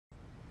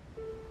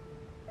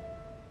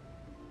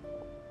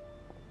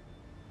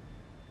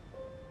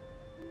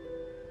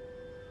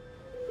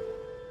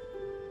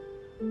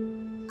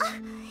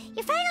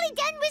You're finally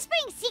done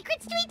whispering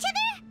secrets to each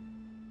other?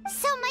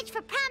 So much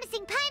for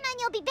promising Paimon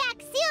you'll be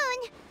back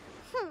soon.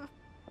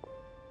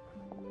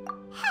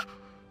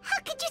 How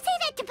could you say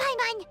that to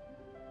Paimon?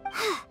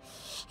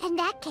 In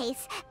that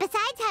case,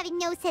 besides having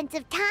no sense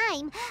of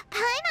time,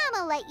 Paimon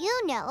will let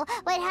you know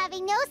what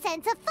having no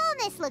sense of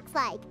fullness looks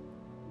like.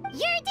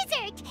 Your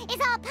dessert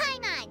is all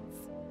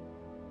Paimon's.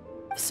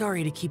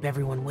 Sorry to keep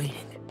everyone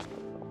waiting.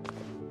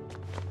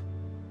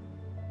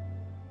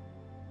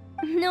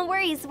 No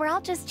worries, we're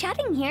all just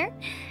chatting here.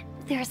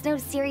 There's no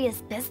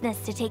serious business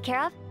to take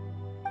care of.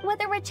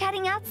 Whether we're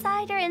chatting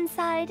outside or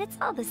inside, it's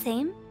all the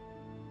same.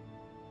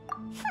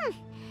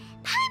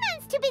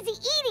 Paimon's too busy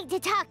eating to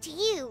talk to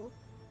you.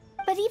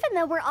 But even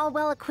though we're all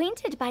well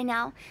acquainted by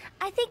now,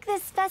 I think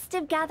this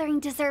festive gathering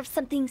deserves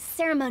something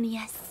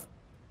ceremonious.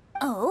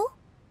 Oh?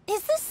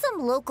 Is this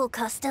some local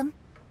custom?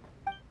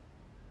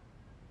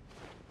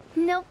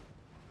 Nope.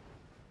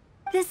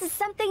 This is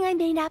something I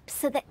made up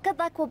so that good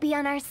luck will be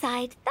on our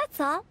side, that's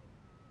all.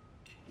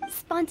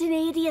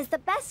 Spontaneity is the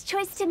best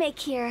choice to make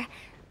here.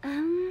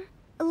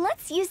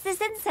 Let's use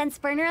this incense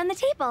burner on the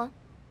table.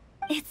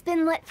 It's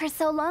been lit for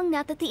so long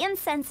now that the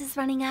incense is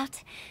running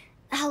out.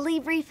 I'll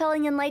leave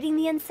refilling and lighting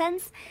the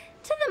incense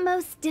to the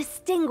most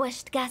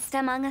distinguished guest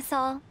among us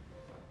all.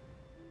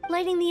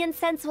 Lighting the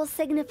incense will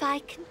signify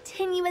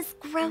continuous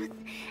growth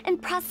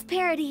and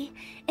prosperity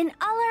in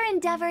all our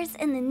endeavors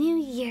in the new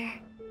year.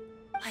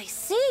 I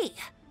see.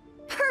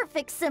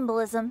 Perfect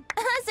symbolism,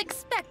 as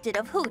expected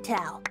of Hu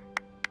Tao.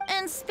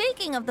 And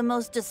speaking of the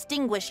most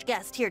distinguished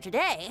guest here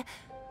today,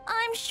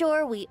 I'm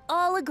sure we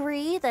all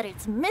agree that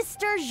it's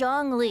Mr.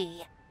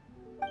 Zhongli.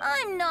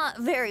 I'm not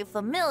very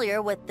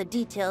familiar with the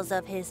details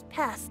of his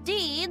past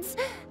deeds,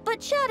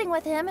 but chatting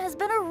with him has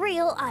been a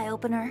real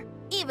eye-opener,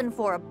 even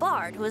for a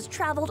bard who has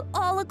traveled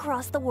all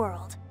across the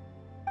world.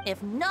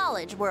 If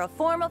knowledge were a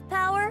form of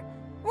power,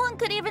 one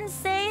could even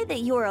say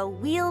that you're a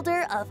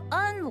wielder of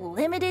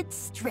unlimited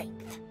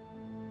strength.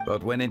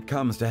 But when it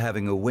comes to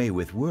having a way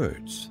with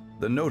words,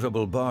 the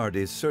notable bard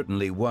is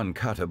certainly one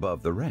cut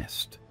above the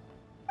rest.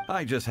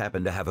 I just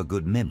happen to have a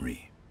good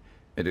memory.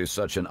 It is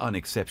such an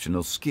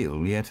unexceptional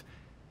skill, yet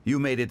you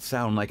made it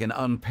sound like an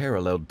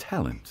unparalleled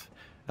talent.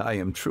 I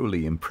am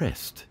truly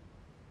impressed.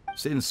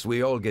 Since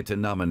we all get to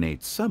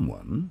nominate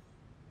someone...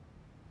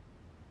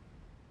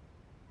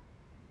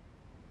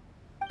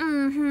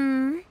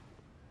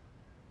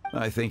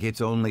 I think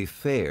it's only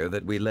fair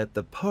that we let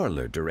the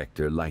parlor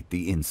director light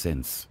the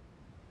incense.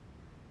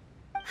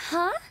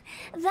 Huh?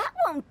 That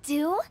won't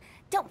do.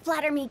 Don't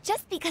flatter me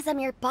just because I'm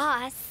your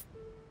boss.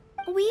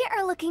 We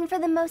are looking for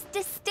the most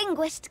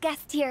distinguished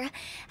guest here.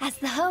 As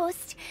the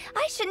host,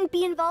 I shouldn't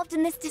be involved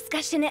in this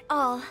discussion at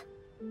all.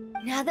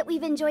 Now that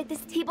we've enjoyed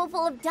this table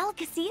full of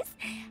delicacies,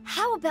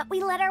 how about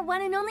we let our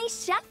one and only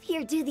chef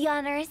here do the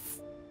honors?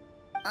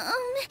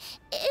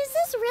 Is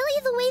this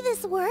really the way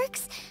this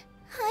works?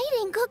 I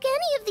didn't cook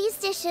any of these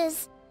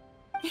dishes.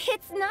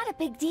 It's not a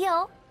big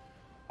deal.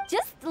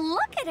 Just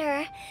look at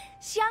her!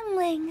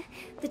 Xiangling,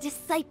 the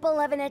disciple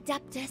of an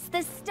Adeptus,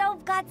 the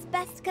Stove God's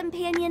best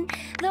companion,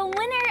 the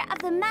winner of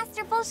the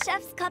Masterful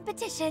Chef's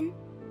competition.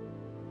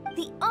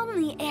 The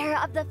only heir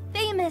of the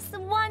famous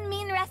One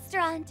Mean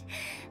restaurant.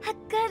 A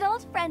good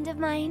old friend of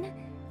mine.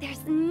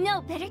 There's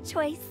no better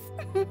choice.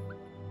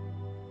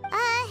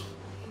 Why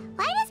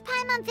does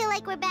Paimon feel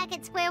like we're back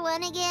at square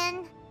one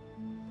again?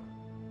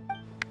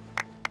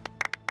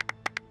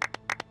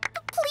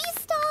 Please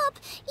stop!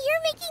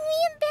 You're making me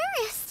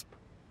embarrassed.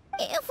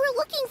 If we're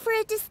looking for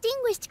a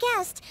distinguished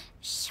guest,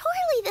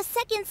 surely the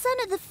second son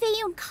of the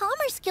Feiyun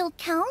Commerce Guild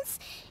counts.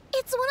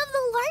 It's one of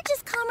the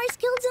largest commerce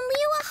guilds in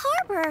Liyue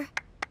Harbor.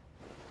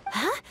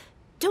 Huh?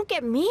 Don't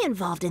get me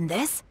involved in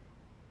this.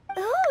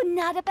 Ooh,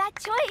 not a bad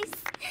choice.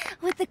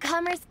 With the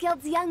Commerce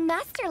Guild's young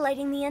master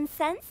lighting the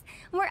incense,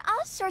 we're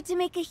all sure to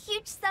make a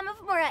huge sum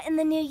of mora in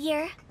the new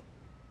year.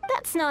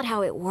 That's not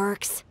how it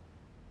works.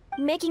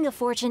 Making a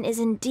fortune is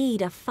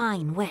indeed a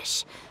fine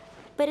wish,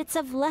 but it's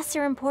of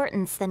lesser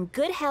importance than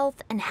good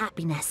health and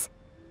happiness.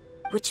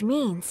 Which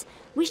means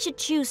we should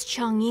choose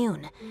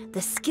Chongyun,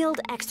 the skilled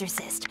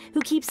exorcist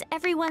who keeps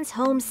everyone's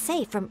home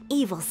safe from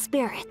evil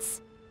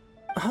spirits.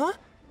 Huh?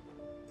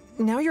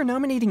 Now you're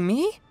nominating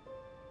me?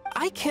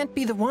 I can't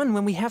be the one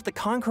when we have the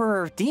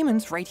Conqueror of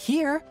Demons right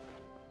here.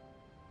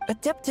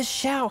 Adeptus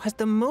Xiao has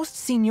the most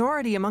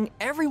seniority among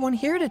everyone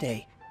here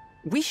today.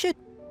 We should...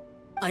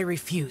 I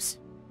refuse.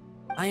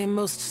 I am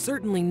most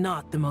certainly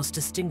not the most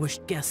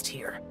distinguished guest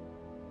here.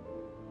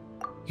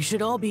 You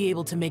should all be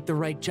able to make the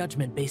right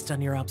judgment based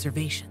on your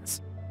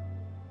observations.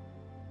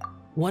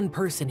 One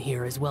person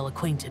here is well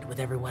acquainted with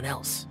everyone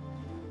else.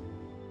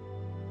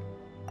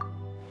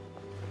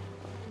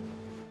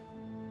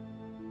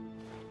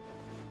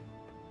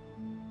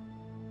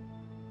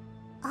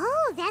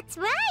 Oh, that's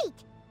right!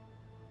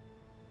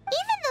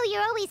 Even though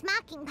you're always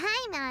mocking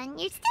Paimon,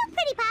 you're still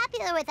pretty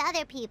popular with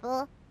other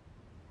people.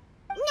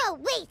 No,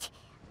 wait!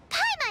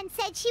 Paimon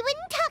said she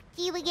wouldn't talk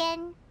to you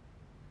again.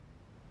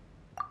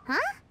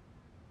 Huh?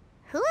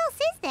 Who else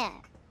is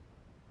there?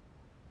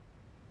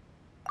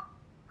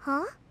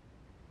 Huh?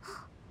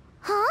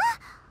 Huh?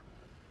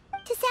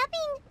 Does that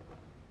mean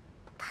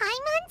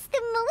Paimon's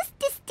the most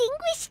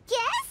distinguished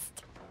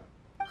guest?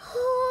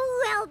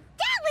 Oh, well,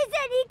 that was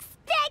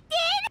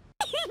unexpected!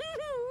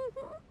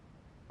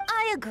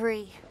 I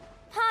agree.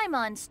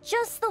 Paimon's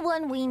just the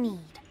one we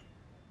need.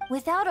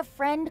 Without a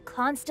friend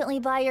constantly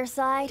by your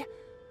side,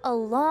 a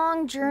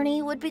long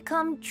journey would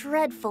become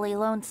dreadfully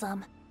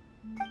lonesome.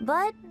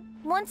 But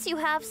once you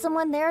have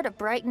someone there to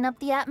brighten up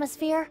the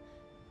atmosphere,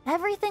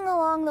 everything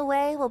along the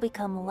way will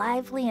become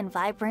lively and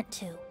vibrant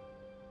too.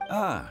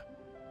 Ah.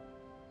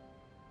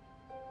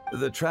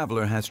 The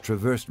traveler has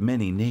traversed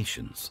many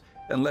nations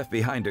and left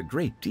behind a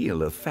great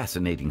deal of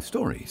fascinating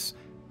stories.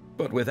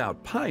 But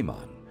without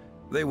Paimon,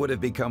 they would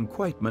have become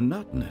quite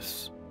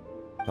monotonous.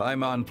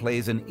 Paimon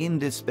plays an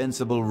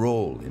indispensable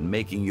role in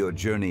making your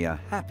journey a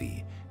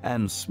happy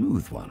and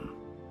smooth one.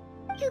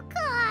 You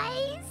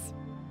guys,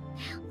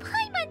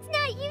 Paimon's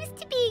not used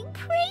to being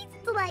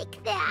praised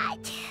like that.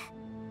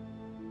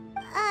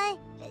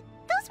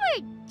 Those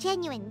were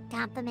genuine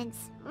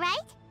compliments, right?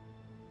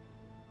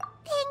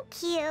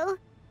 Thank you.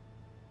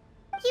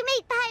 You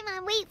made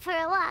Paimon wait for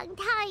a long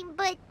time,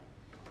 but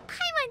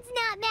Paimon's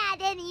not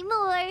mad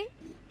anymore.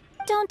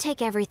 Don't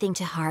take everything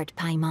to heart,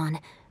 Paimon.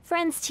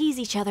 Friends tease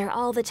each other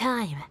all the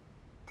time.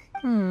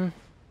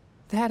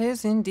 That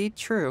is indeed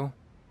true.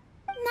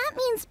 That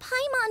means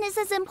Paimon is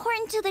as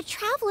important to the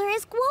traveler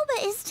as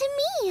Guoba is to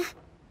me.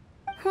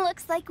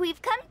 Looks like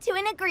we've come to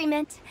an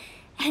agreement.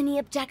 Any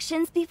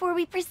objections before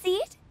we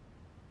proceed?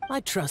 I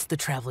trust the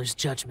traveler's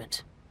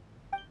judgment.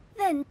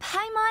 Then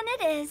Paimon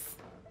it is.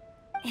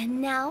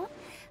 And now,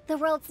 the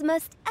world's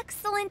most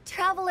excellent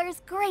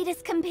traveler's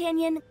greatest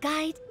companion,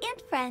 guide,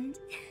 and friend,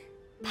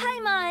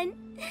 Paimon,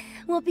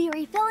 will be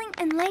refilling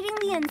and lighting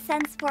the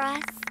incense for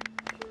us.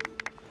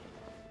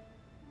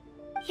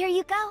 Here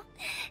you go.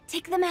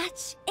 Take the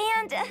match,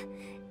 and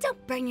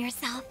don't burn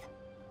yourself.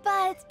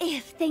 But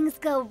if things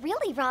go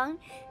really wrong,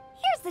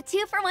 here's the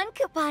 2-for-1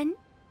 coupon.